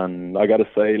 And I got to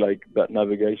say, like, that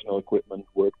navigational equipment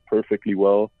worked perfectly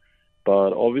well.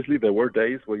 But obviously there were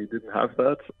days where you didn't have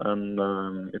that,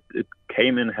 and it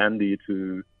came in handy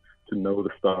to know the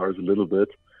stars a little bit.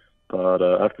 But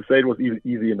I have to say it was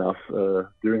easy enough.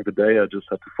 During the day, I just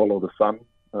had to follow the sun,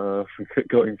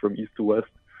 going from east to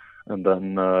west. And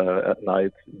then at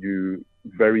night, you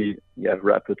very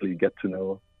rapidly get to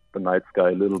know the night sky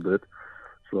a little bit.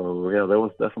 So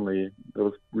that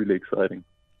was really exciting.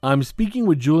 I'm speaking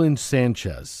with Julian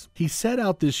Sanchez. He set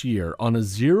out this year on a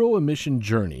zero-emission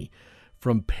journey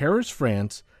from Paris,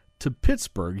 France to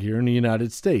Pittsburgh here in the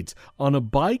United States on a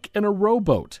bike and a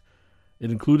rowboat.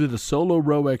 It included a solo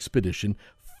row expedition,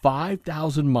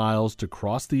 5,000 miles to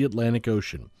cross the Atlantic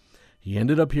Ocean. He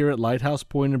ended up here at Lighthouse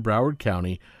Point in Broward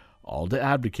County, all to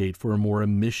advocate for a more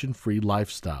emission-free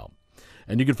lifestyle.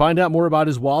 And you can find out more about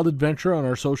his wild adventure on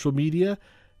our social media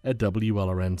at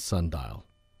WLRN Sundial.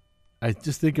 I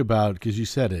just think about, because you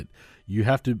said it, you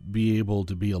have to be able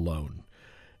to be alone.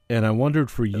 And I wondered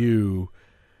for you,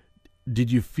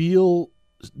 did you feel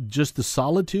just the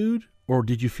solitude, or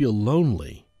did you feel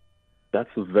lonely? That's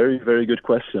a very, very good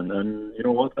question. And you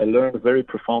know what? I learned a very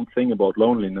profound thing about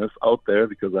loneliness out there,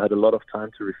 because I had a lot of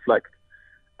time to reflect.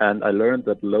 And I learned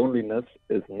that loneliness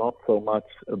is not so much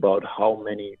about how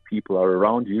many people are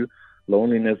around you.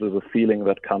 Loneliness is a feeling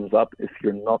that comes up if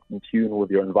you're not in tune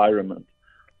with your environment.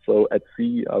 So at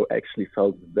sea, I actually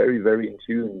felt very, very in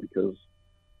tune, because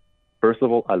first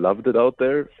of all, I loved it out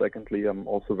there. Secondly, I'm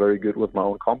also very good with my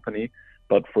own company.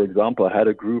 But for example, I had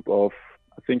a group of,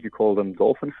 I think you call them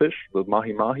dolphin fish, the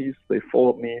mahi-mahis. They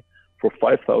followed me for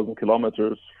 5,000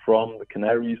 kilometers from the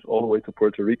Canaries all the way to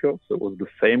Puerto Rico. So it was the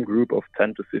same group of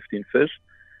 10 to 15 fish.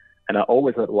 And I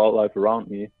always had wildlife around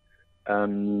me.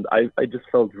 And I just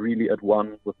felt really at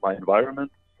one with my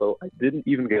environment. So I didn't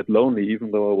even get lonely,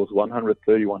 even though I was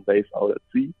 131 days out at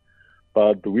sea.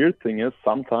 But the weird thing is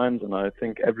sometimes, and I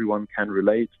think everyone can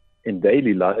relate, in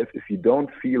daily life, if you don't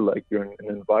feel like you're in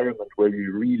an environment where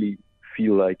you really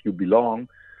feel like you belong,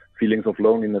 feelings of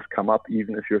loneliness come up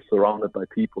even if you're surrounded by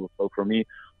people. So for me,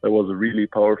 that was a really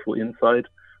powerful insight.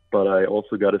 But I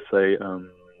also got to say,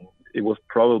 it was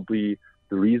probably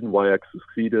the reason why I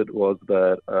succeeded was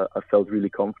that I felt really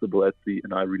comfortable at sea,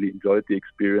 and I really enjoyed the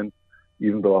experience,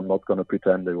 even though I'm not going to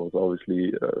pretend it was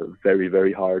obviously very,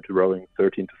 very hard, rowing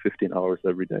 13 to 15 hours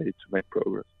every day to make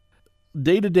progress.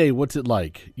 Day to day, what's it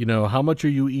like? How much are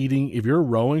you eating? If you're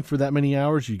rowing for that many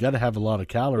hours, you got to have a lot of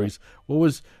calories. What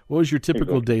was your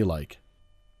typical day like?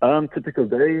 Typical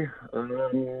day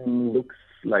looks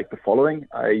like the following.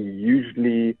 I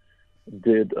usually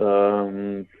did 5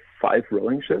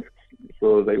 rowing shifts.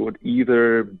 So they would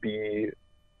either be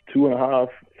 2.5,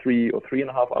 3, or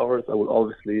 3.5 hours. I would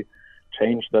obviously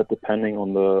change that depending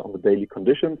on the daily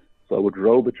conditions. So I would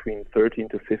row between 13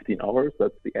 to 15 hours.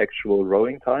 That's the actual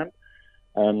rowing time.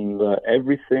 And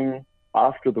everything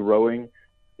after the rowing,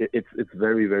 it's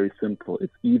very, very simple.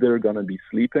 It's either going to be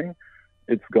sleeping,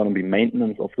 it's going to be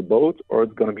maintenance of the boat, or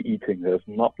it's going to be eating. There's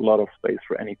not a lot of space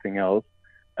for anything else.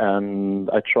 And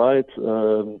I tried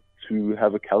to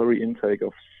have a calorie intake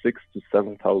of 6,000 to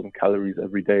 7,000 calories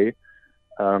every day.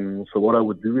 So what I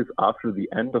would do is after the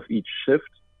end of each shift,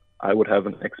 I would have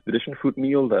an expedition food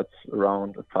meal that's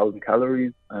around 1,000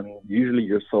 calories. And usually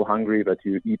you're so hungry that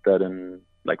you eat that in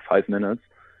like 5 minutes.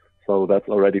 So that's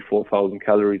already 4,000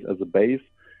 calories as a base.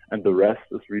 And the rest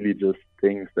is really just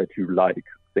things that you like,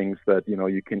 things that,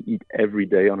 you can eat every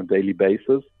day on a daily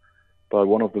basis. But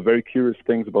one of the very curious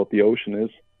things about the ocean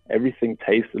is everything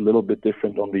tastes a little bit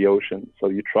different on the ocean. So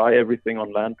you try everything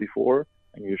on land before,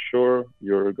 and you're sure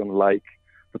you're going to like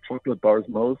the chocolate bars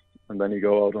most. And then you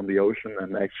go out on the ocean,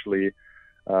 and actually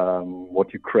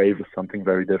what you crave is something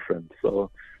very different. So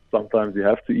sometimes you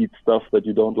have to eat stuff that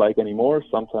you don't like anymore.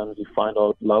 Sometimes you find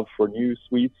out love for new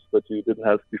sweets that you didn't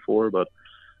have before. But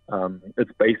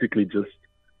it's basically just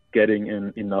getting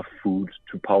in enough food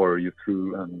to power you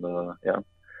through. And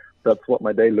that's what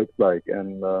my day looked like.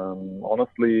 And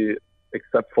honestly,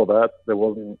 except for that, there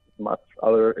wasn't much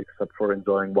other except for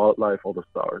enjoying wildlife or the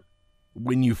stars.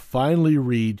 When you finally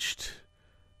reached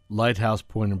Lighthouse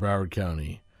Point in Broward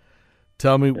County,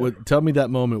 tell me that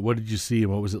moment. What did you see,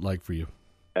 and what was it like for you?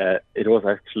 It was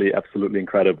actually absolutely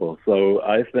incredible. So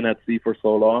I've been at sea for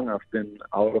so long. I've been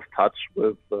out of touch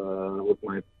with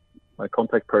my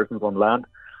contact persons on land.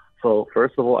 So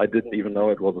first of all, I didn't even know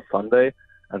it was a Sunday.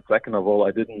 And second of all,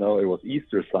 I didn't know it was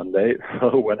Easter Sunday.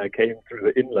 So when I came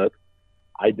through the inlet,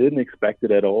 I didn't expect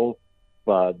it at all.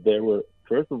 But there were,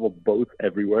 first of all, boats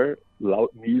everywhere, loud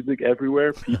music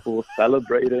everywhere, people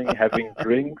celebrating, having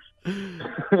drinks.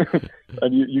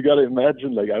 And you got to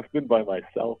imagine, like, I've been by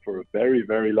myself for a very,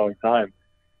 very long time.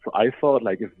 So I thought,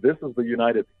 like, if this is the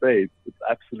United States, it's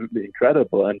absolutely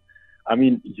incredible. And I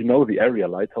mean, the area,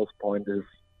 Lighthouse Point is,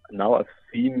 now I've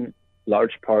seen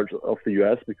large parts of the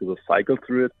U.S. because I've cycled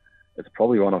through it. It's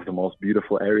probably one of the most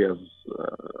beautiful areas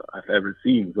I've ever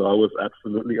seen. So I was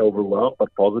absolutely overwhelmed,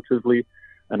 but positively.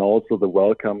 And also the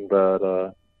welcome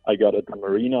that I got at the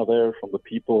marina there from the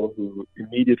people who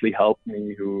immediately helped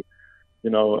me, who,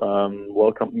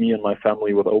 welcomed me and my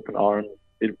family with open arms.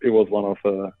 It was one of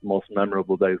the most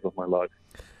memorable days of my life.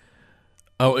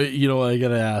 Oh, I got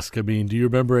to ask, do you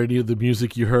remember any of the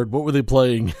music you heard? What were they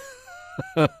playing?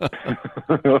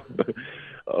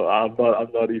 I'm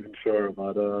not even sure,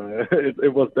 but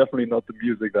it was definitely not the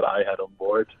music that I had on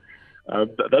board.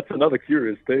 That's another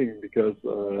curious thing, because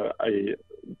I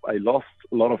lost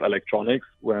a lot of electronics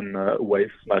when a wave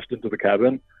smashed into the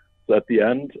cabin. So at the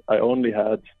end, I only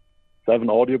had 7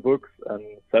 audiobooks and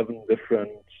 7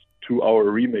 different 2-hour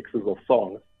remixes of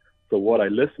songs. So what I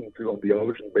listened to on the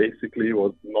ocean basically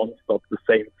was nonstop the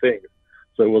same thing.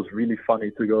 So it was really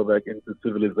funny to go back into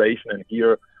civilization and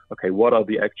hear, okay, what are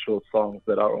the actual songs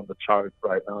that are on the charts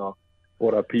right now?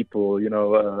 What are people,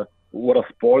 what are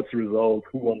sports results?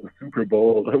 Who won the Super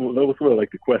Bowl? Those were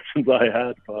like the questions I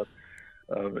had. But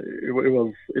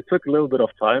it took a little bit of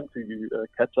time to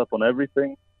catch up on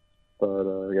everything. But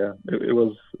it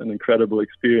was an incredible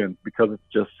experience, because it's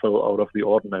just so out of the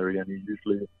ordinary, and you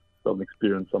usually don't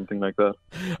experience something like that.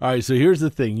 All right, so here's the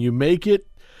thing. You make it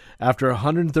after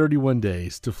 131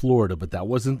 days to Florida, but that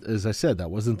wasn't, as I said, that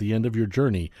wasn't the end of your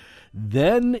journey.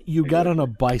 Then you got on a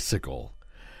bicycle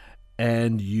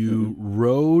and you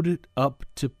rode up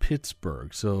to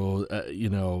Pittsburgh. So,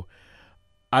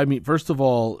 first of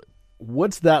all,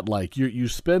 what's that like? You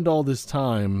spend all this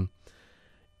time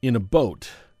in a boat,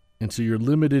 and so you're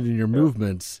limited in your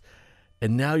movements,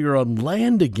 and now you're on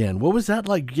land again. What was that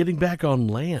like, getting back on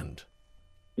land?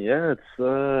 Yeah,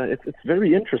 it's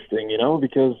very interesting,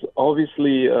 because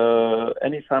obviously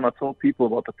anytime I told people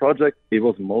about the project, it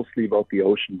was mostly about the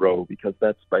ocean row, because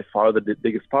that's by far the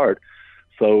biggest part.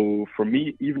 So for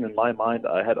me, even in my mind,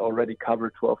 I had already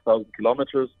covered 12,000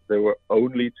 kilometers. There were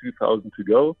only 2,000 to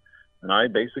go. And I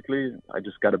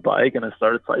just got a bike and I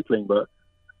started cycling. But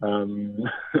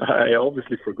I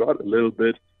obviously forgot a little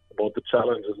bit about the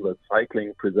challenges that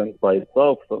cycling presents by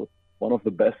itself. So one of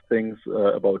the best things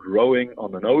about rowing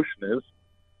on an ocean is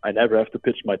I never have to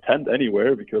pitch my tent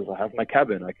anywhere, because I have my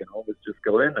cabin. I can always just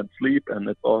go in and sleep, and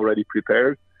it's already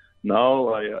prepared. Now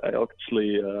I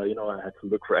actually, I had to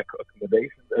look for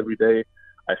accommodations every day.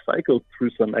 I cycled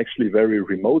through some actually very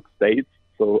remote states,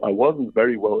 so I wasn't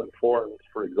very well informed,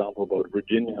 for example, about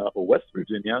Virginia or West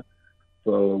Virginia.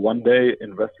 So one day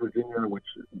in West Virginia,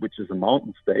 which is a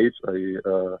mountain state, I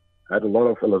had a lot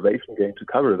of elevation gain to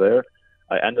cover there.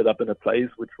 I ended up in a place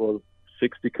which was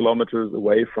 60 kilometers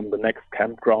away from the next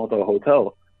campground or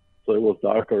hotel. So it was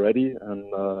dark already,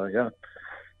 and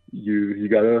you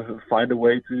gotta find a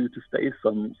way to stay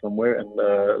somewhere. And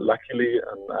luckily,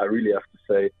 and I really have to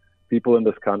say, people in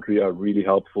this country are really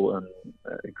helpful and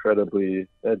incredibly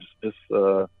just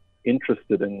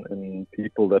interested in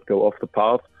people that go off the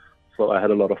path. So I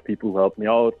had a lot of people who helped me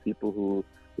out, people who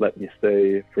let me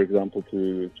stay, for example,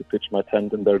 to pitch my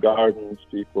tent in their gardens,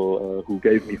 people who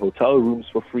gave me hotel rooms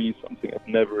for free, something I've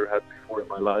never had before in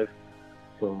my life.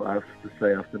 So I have to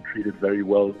say I've been treated very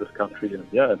well in this country. And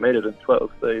yeah, I made it in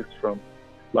 12 days from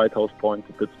Lighthouse Point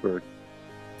to Pittsburgh.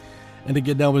 And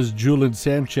again, that was Julian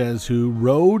Sanchez, who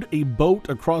rowed a boat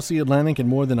across the Atlantic in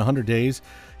more than 100 days.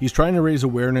 He's trying to raise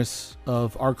awareness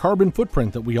of our carbon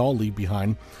footprint that we all leave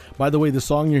behind. By the way, the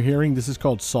song you're hearing, this is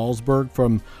called Salzburg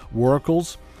from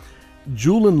Waracles.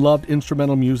 Julian loved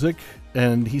instrumental music,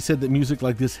 and he said that music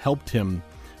like this helped him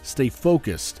stay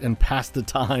focused and pass the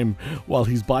time while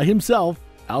he's by himself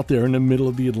out there in the middle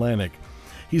of the Atlantic.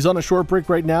 He's on a short break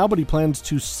right now, but he plans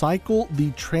to cycle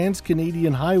the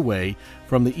Trans-Canadian Highway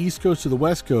from the East Coast to the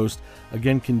West Coast,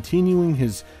 again continuing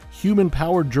his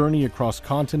human-powered journey across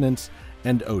continents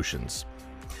and oceans.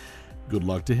 Good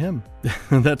luck to him.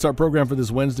 That's our program for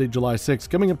this Wednesday, July 6th.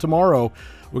 Coming up tomorrow,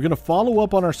 we're going to follow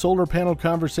up on our solar panel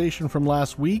conversation from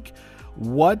last week.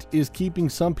 What is keeping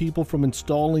some people from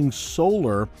installing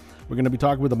solar? We're going to be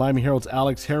talking with the Miami Herald's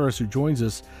Alex Harris, who joins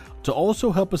us to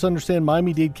also help us understand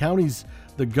Miami-Dade County's,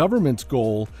 the government's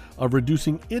goal of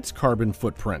reducing its carbon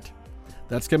footprint.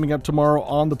 That's coming up tomorrow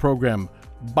on the program.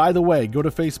 By the way, go to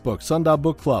Facebook, Sundial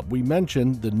Book Club. We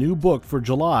mentioned the new book for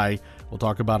July. We'll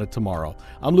talk about it tomorrow.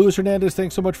 I'm Luis Hernandez.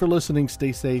 Thanks so much for listening.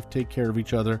 Stay safe. Take care of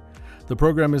each other. The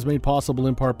program is made possible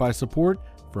in part by support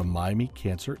from Miami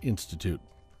Cancer Institute.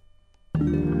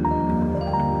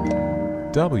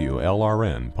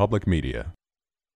 WLRN Public Media.